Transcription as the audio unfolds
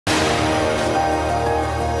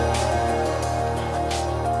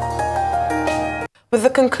With the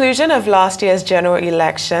conclusion of last year's general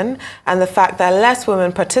election and the fact that less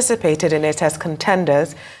women participated in it as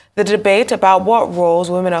contenders, the debate about what roles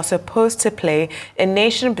women are supposed to play in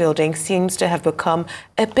nation building seems to have become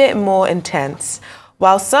a bit more intense.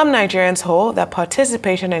 While some Nigerians hold that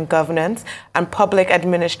participation in governance and public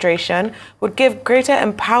administration would give greater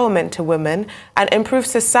empowerment to women and improve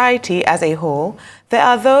society as a whole, there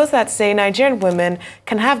are those that say Nigerian women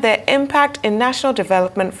can have their impact in national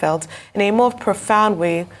development felt in a more profound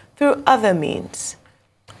way through other means.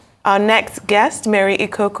 Our next guest, Mary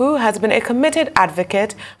Ikoku, has been a committed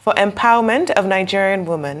advocate for empowerment of Nigerian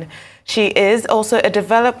women. She is also a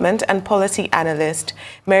development and policy analyst.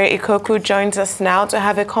 Mary Ikoku joins us now to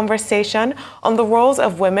have a conversation on the roles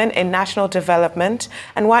of women in national development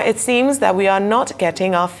and why it seems that we are not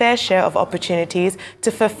getting our fair share of opportunities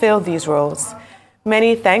to fulfill these roles.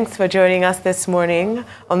 Many thanks for joining us this morning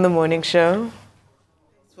on The Morning Show.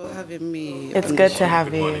 For having me. It's good to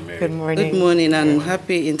have you. Good morning. Good morning and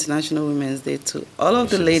happy International Women's Day to all of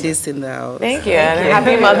the ladies in the house. Thank you. And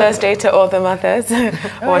happy Mother's Day to all the mothers.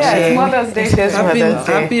 It's Mother's Day.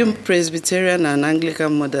 Happy Presbyterian and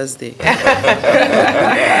Anglican Mother's Day. Okay.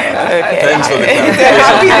 Thanks for the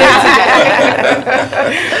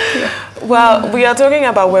clarification. Well, we are talking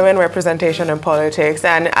about women representation in politics,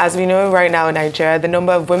 and as we know right now in Nigeria, the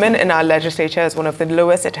number of women in our legislature is one of the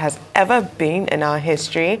lowest it has ever been in our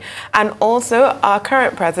history. And also, our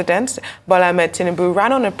current president, Bola Ahmed Tinubu,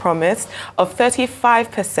 ran on a promise of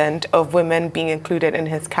 35% of women being included in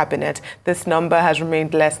his cabinet. This number has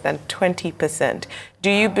remained less than 20%. Do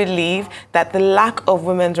you believe that the lack of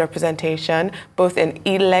women's representation, both in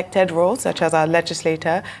elected roles, such as our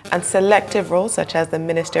legislator, and selective roles, such as the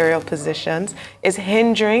ministerial positions, is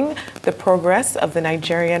hindering the progress of the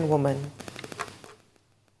Nigerian woman?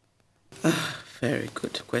 Very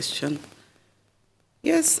good question.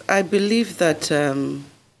 Yes, I believe that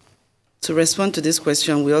to respond to this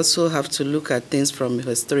question, we also have to look at things from a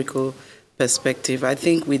historical perspective. I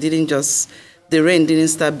think the rain didn't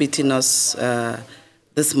start beating us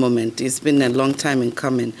this moment. It's been a long time in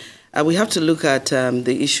coming. We have to look at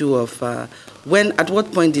the issue of at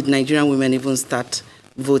what point did Nigerian women even start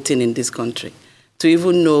voting in this country, to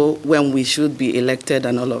even know when we should be elected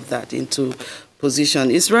and all of that into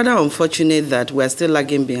position. It's rather unfortunate that we're still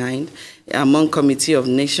lagging behind among Committee of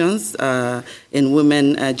Nations in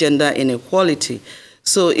women gender inequality.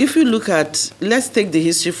 So if you look at, let's take the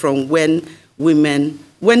history from when even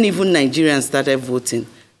Nigerians started voting.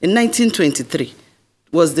 In 1923,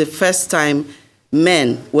 was the first time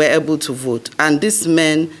men were able to vote. And these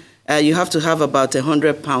men, you have to have about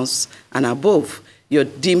 £100 and above. You're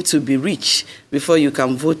deemed to be rich before you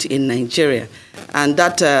can vote in Nigeria. And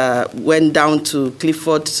that went down to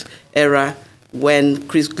Clifford's era, when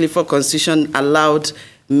Clifford Constitution allowed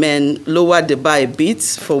men, lowered the bar a bit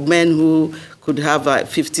for men who could have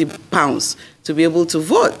 £50 to be able to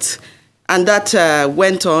vote. And that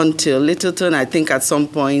went on till Littleton. I think at some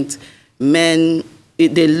point, men,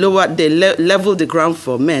 they leveled the ground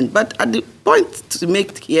for men. But at the point to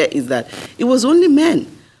make here is that it was only men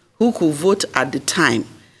who could vote at the time.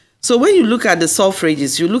 So when you look at the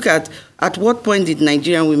suffrages, you look at what point did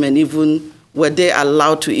Nigerian women were they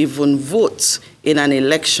allowed to even vote in an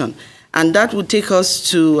election? And that would take us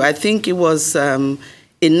to, I think it was in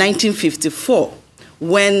 1954,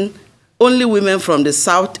 when only women from the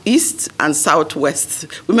southeast and southwest,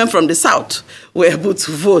 women from the south, were able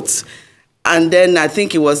to vote. And then I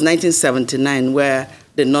think it was 1979 where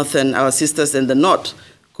our sisters in the north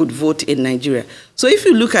could vote in Nigeria. So if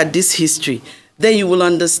you look at this history, then you will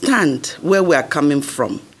understand where we are coming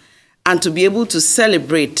from and to be able to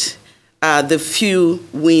celebrate the few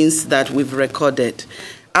wins that we've recorded.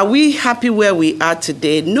 Are we happy where we are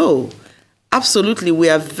today? No, absolutely. We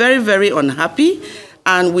are very, very unhappy.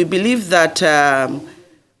 And we believe that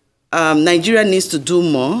Nigeria needs to do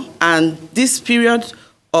more. And this period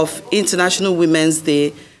of International Women's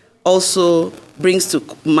Day also brings to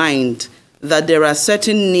mind that there are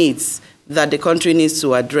certain needs that the country needs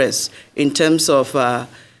to address in terms of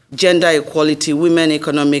gender equality, women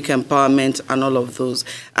economic empowerment, and all of those.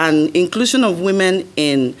 And inclusion of women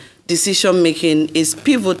in decision-making is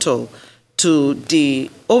pivotal to the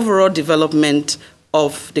overall development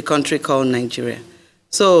of the country called Nigeria.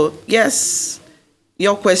 So, yes, to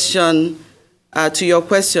your question,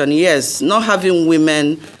 yes, not having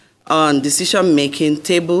women on decision-making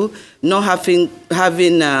table, not having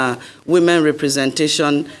women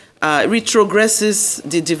representation retrogresses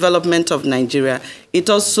the development of Nigeria. It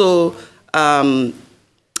also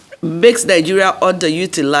makes Nigeria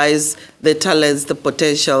underutilize the talents, the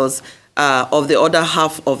potentials of the other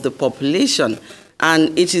half of the population.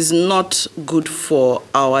 and it is not good for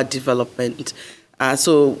our development.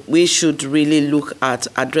 So we should really look at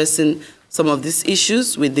addressing some of these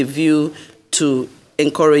issues with the view to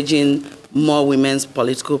encouraging more women's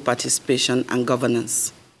political participation and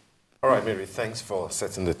governance. All right, Mary, thanks for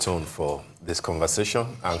setting the tone for this conversation,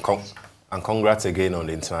 and congrats again on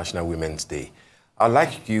the International Women's Day. I'd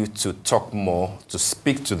like you to talk more, to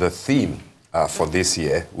speak to the theme for this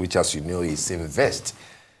year, which, as you know, is invest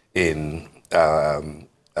in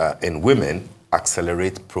women,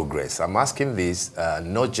 accelerate progress. I'm asking this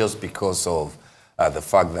not just because of the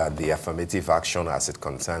fact that the affirmative action as it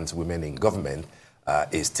concerns women in government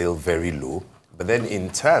is still very low, but then in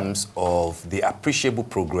terms of the appreciable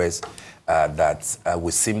progress that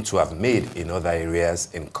we seem to have made in other areas,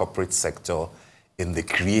 in corporate sector, in the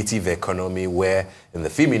creative economy, where in the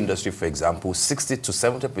film industry, for example, 60 to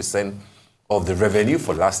 70% of the revenue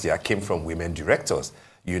for last year came from women directors.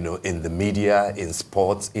 You know, in the media, in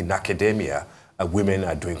sports, in academia, women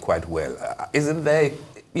are doing quite well. Isn't there,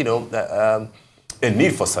 you know, a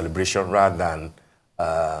need for celebration rather than,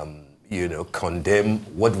 you know, condemn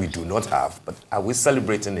what we do not have? But are we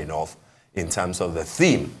celebrating enough in terms of the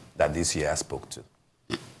theme that this year spoke to?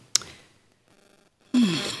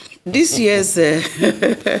 This year's,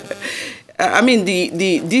 I mean,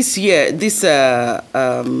 this year, the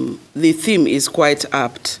theme is quite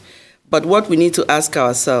apt. But what we need to ask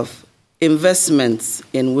ourselves, investments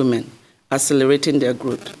in women, accelerating their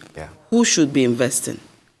growth. Yeah. Who should be investing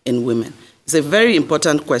in women? It's a very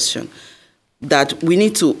important question that we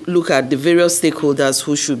need to look at the various stakeholders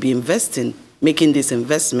who should be investing, making this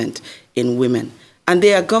investment in women. And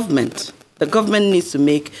they are government. The government needs to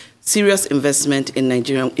make serious investment in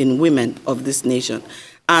Nigeria, in women of this nation.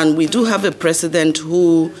 And we do have a president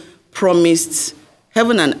who promised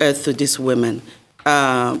heaven and earth to these women.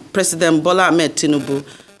 President Bola Ahmed Tinubu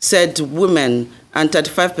said women, and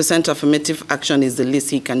 35% affirmative action is the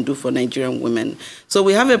least he can do for Nigerian women. So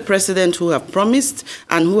we have a president who have promised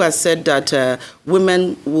and who has said that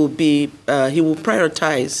women will be, he will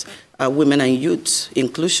prioritize women and youth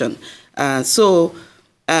inclusion. So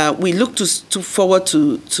we look forward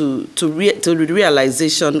to the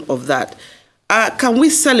realization of that. Can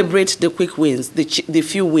we celebrate the quick wins, the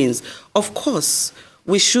few wins? Of course,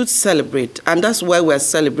 we should celebrate, and that's why we're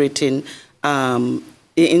celebrating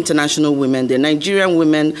International Women. The Nigerian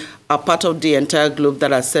women are part of the entire globe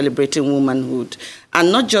that are celebrating womanhood,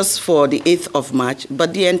 and not just for the 8th of March,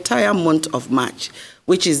 but the entire month of March,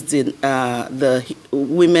 which is the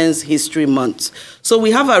Women's History Month. So we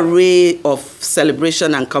have an array of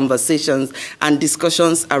celebration and conversations and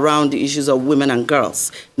discussions around the issues of women and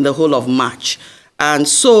girls in the whole of March. And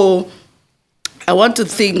so I want to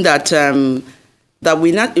think that, that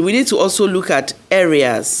we need to also look at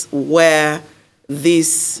areas where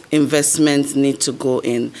these investments need to go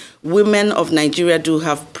in. Women of Nigeria do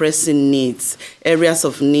have pressing needs, areas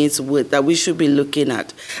of needs that we should be looking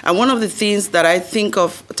at. And one of the things that I think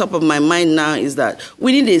of top of my mind now is that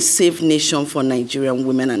we need a safe nation for Nigerian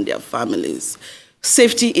women and their families.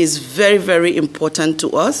 Safety is very, very important to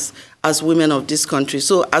us as women of this country.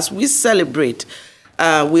 So as we celebrate,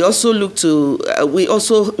 we also we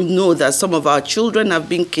also know that some of our children have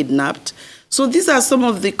been kidnapped. So these are some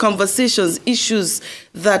of the conversations, issues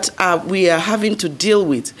that we are having to deal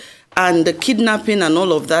with, and the kidnapping and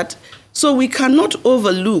all of that. So we cannot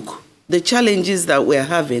overlook the challenges that we're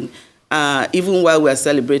having, even while we're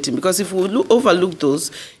celebrating. Because if we overlook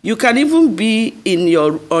those, you can even be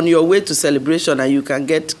on your way to celebration and you can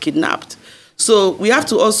get kidnapped. So we have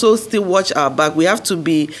to also still watch our back. We have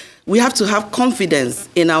to have confidence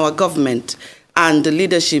in our government and the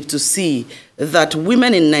leadership to see that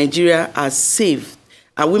women in Nigeria are safe.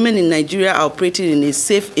 And women in Nigeria are operating in a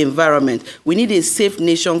safe environment. We need a safe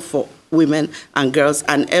nation for women and girls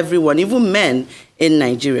and everyone, even men in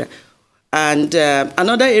Nigeria. And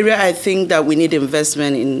another area I think that we need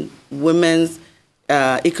investment in women's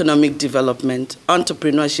economic development,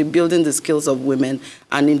 entrepreneurship, building the skills of women,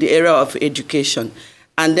 and in the area of education.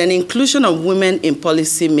 And then inclusion of women in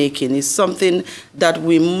policy making is something that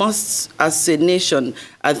we must, as a nation,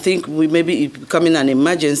 I think we may be becoming an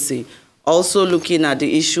emergency. Also looking at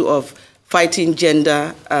the issue of fighting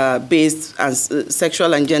gender-based and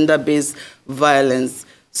sexual and gender-based violence.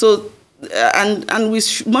 So, and we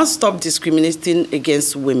must stop discriminating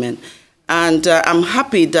against women. And I'm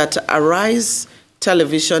happy that Arise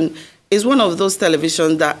Television is one of those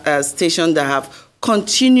television stations that have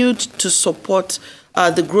continued to support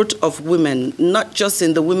the growth of women, not just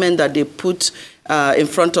in the women that they put in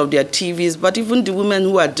front of their TVs, but even the women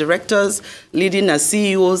who are directors, leading as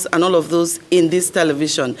CEOs, and all of those in this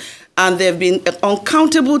television. And there have been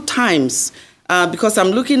uncountable times because I'm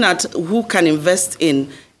looking at who can invest in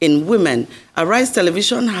women. Arise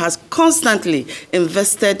Television has constantly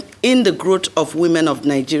invested in the growth of women of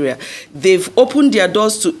Nigeria. They've opened their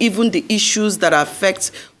doors to even the issues that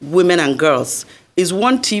affect women and girls. It's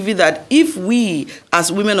one TV that if we,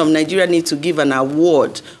 as women of Nigeria, need to give an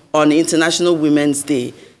award on International Women's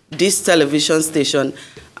Day, this television station,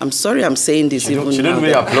 I'm sorry I'm saying this She even now. She didn't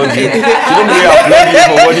really applaud you. She didn't really applaud you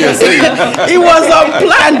for what you're saying. It was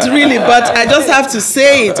unplanned, really, but I just have to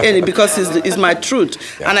say it because it's my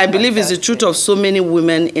truth. Yeah. And I believe it's the truth of so many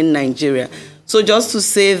women in Nigeria. So just to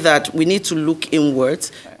say that we need to look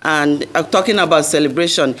inwards. And talking about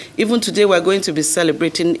celebration, even today we're going to be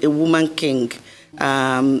celebrating a woman king.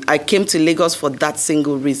 I came to Lagos for that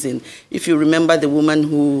single reason. If you remember the woman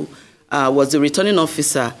who was the returning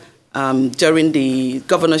officer during the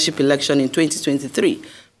governorship election in 2023,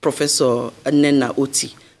 Professor Nena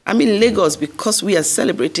Oti. I'm in Lagos because we are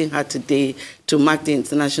celebrating her today to mark the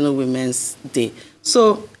International Women's Day.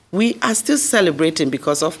 So we are still celebrating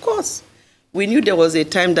because, of course, we knew there was a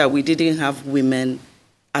time that we didn't have women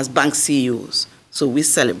as bank CEOs, so we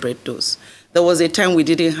celebrate those. There was a time we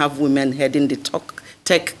didn't have women heading the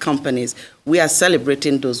tech companies. We are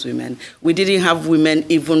celebrating those women. We didn't have women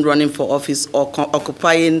even running for office or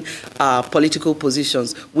occupying political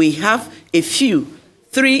positions. We have a few,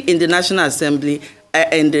 3 in the National Assembly,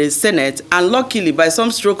 in the Senate, and luckily, by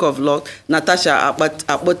some stroke of luck, Natasha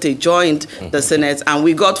Akpote joined the Senate, and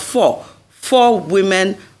we got 4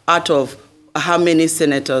 women out of how many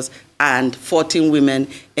senators, and 14 women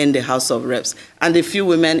in the House of Reps, and a few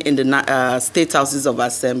women in the state houses of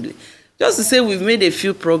assembly. Just to say we've made a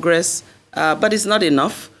few progress, but it's not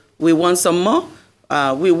enough. We want some more.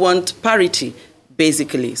 We want parity,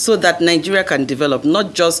 basically, so that Nigeria can develop,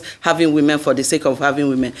 not just having women for the sake of having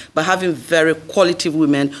women, but having very quality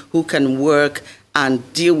women who can work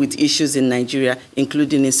and deal with issues in Nigeria,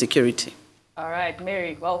 including insecurity. All right,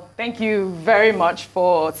 Mary. Well, thank you very much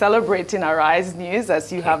for celebrating Arise News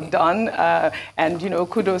as you have done. And, you know,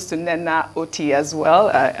 kudos to Nena Oti as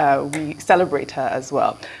well. We celebrate her as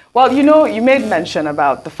well. Well, you know, you made mention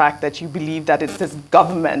about the fact that you believe that it's this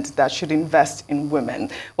government that should invest in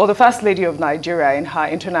women. Well, the First Lady of Nigeria in her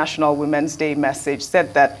International Women's Day message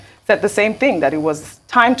said the same thing, that it was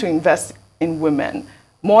time to invest in women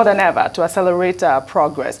more than ever to accelerate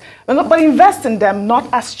progress. But invest in them not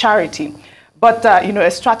as charity, but you know,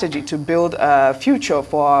 a strategy to build a future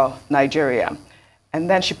for Nigeria. And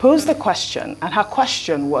then she posed the question, and her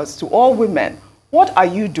question was to all women: what are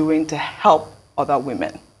you doing to help other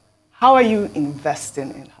women? How are you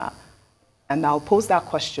investing in her? And I'll pose that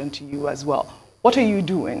question to you as well. What are you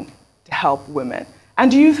doing to help women?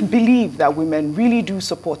 And do you believe that women really do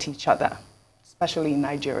support each other, especially in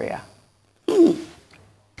Nigeria? I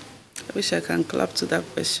wish I can clap to that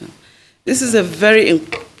question. This is a very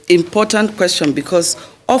important question because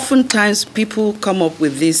oftentimes people come up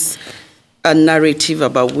with this narrative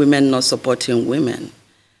about women not supporting women.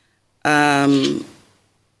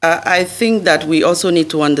 I think that we also need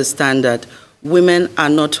to understand that women are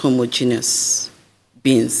not homogeneous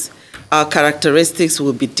beings. Our characteristics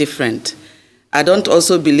will be different. I don't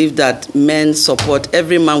also believe that men support,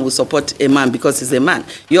 every man will support a man because he's a man.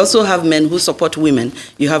 You also have men who support women.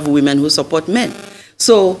 You have women who support men.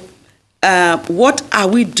 So what are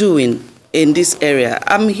we doing in this area?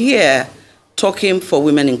 I'm here talking for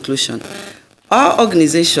women inclusion. Our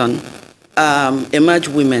organization, Emerge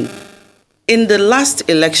Women, in the last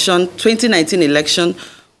election, 2019 election,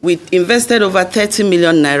 we invested over 30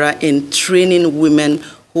 million naira in training women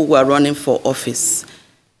who were running for office.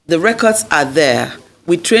 The records are there.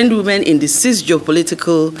 We trained women in the 6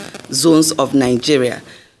 geopolitical zones of Nigeria.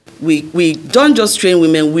 We don't just train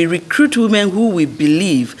women, we recruit women who we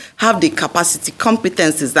believe have the capacity,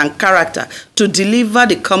 competencies, and character to deliver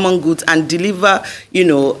the common goods and deliver, you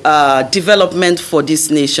know, development for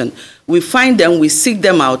this nation. We find them, we seek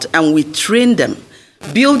them out, and we train them,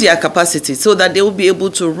 build their capacity so that they will be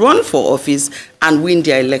able to run for office and win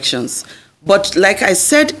their elections. But like I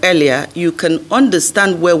said earlier, you can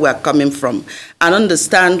understand where we're coming from and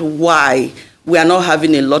understand why we are not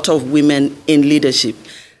having a lot of women in leadership.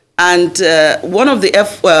 And one of the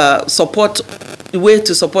way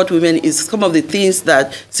to support women is some of the things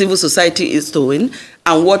that civil society is doing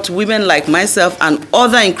and what women like myself and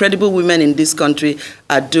other incredible women in this country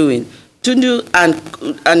are doing. Tundu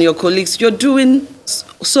and your colleagues, you're doing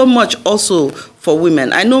so much also for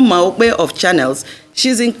women. I know Maokbe of Channels,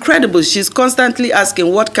 she's incredible. She's constantly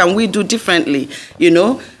asking, what can we do differently, you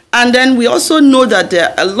know? And then we also know that there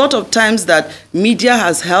are a lot of times that media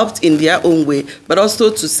has helped in their own way, but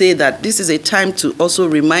also to say that this is a time to also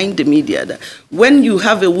remind the media that when you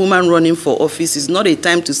have a woman running for office, it's not a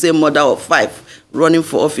time to say mother of 5 running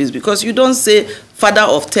for office, because you don't say father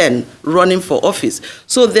of 10 running for office.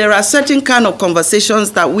 So there are certain kind of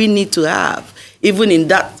conversations that we need to have. Even in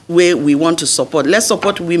that way, we want to support. Let's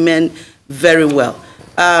support women very well.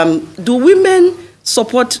 Do women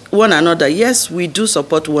support one another? Yes, we do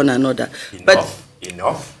support one another.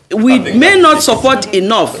 Enough? We may not support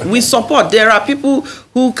enough. We support. There are people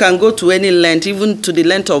who can go to any length, even to the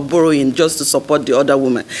length of borrowing, just to support the other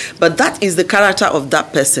woman. But that is the character of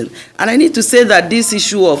that person. And I need to say that this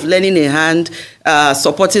issue of lending a hand,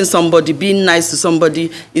 supporting somebody, being nice to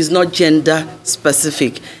somebody is not gender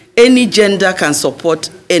specific. Any gender can support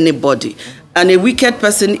anybody. And a wicked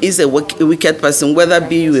person is a wicked person, whether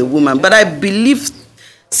be you a woman. But I believe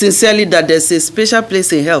sincerely that there's a special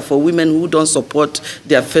place in hell for women who don't support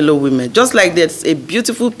their fellow women. Just like there's a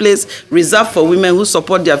beautiful place reserved for women who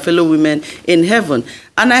support their fellow women in heaven.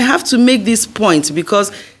 And I have to make this point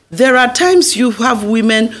because there are times you have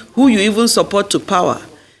women who you even support to power.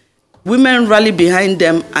 Women rally behind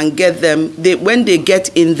them and get them, when they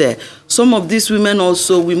get in there. Some of these women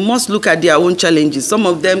also, we must look at their own challenges. Some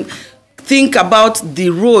of them think about the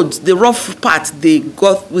roads, the rough path they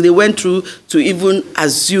went through to even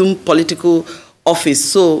assume political office.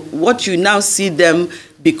 So what you now see them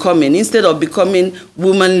becoming, instead of becoming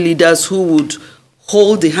women leaders who would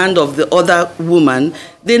hold the hand of the other woman,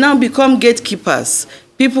 they now become gatekeepers.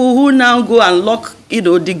 People who now go and lock,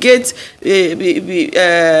 the gate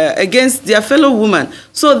against their fellow woman.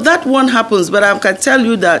 So that one happens, but I can tell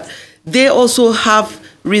you that they also have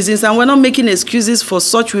reasons, and we're not making excuses for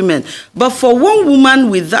such women. But for one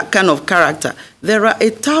woman with that kind of character, there are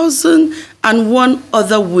 1,001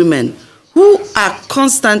 other women who are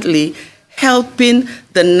constantly helping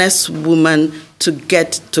the next woman to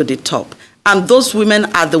get to the top. And those women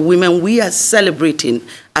are the women we are celebrating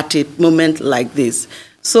at a moment like this.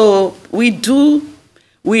 So we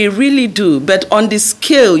really do, but on the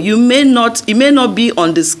scale, it may not be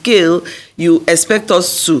on the scale you expect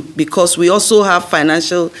us to, because we also have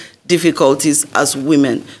financial difficulties as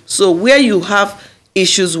women. So where you have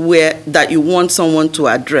issues that you want someone to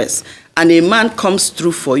address, and a man comes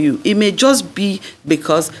through for you, it may just be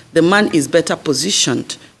because the man is better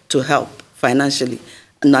positioned to help financially,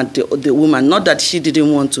 not the woman, not that she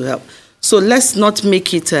didn't want to help. So let's not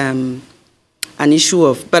make it an issue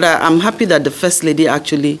of, but I'm happy that the First Lady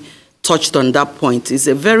actually touched on that point. It's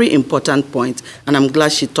a very important point, and I'm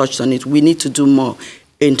glad she touched on it. We need to do more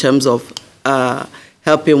in terms of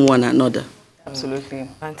helping one another. Absolutely.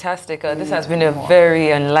 Fantastic. This has been a very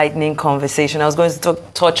enlightening conversation. I was going to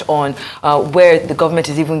touch on where the government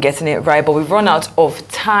is even getting it right, but we've run out of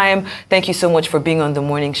time. Thank you so much for being on the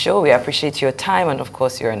morning show. We appreciate your time and, of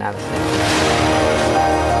course, your analysis.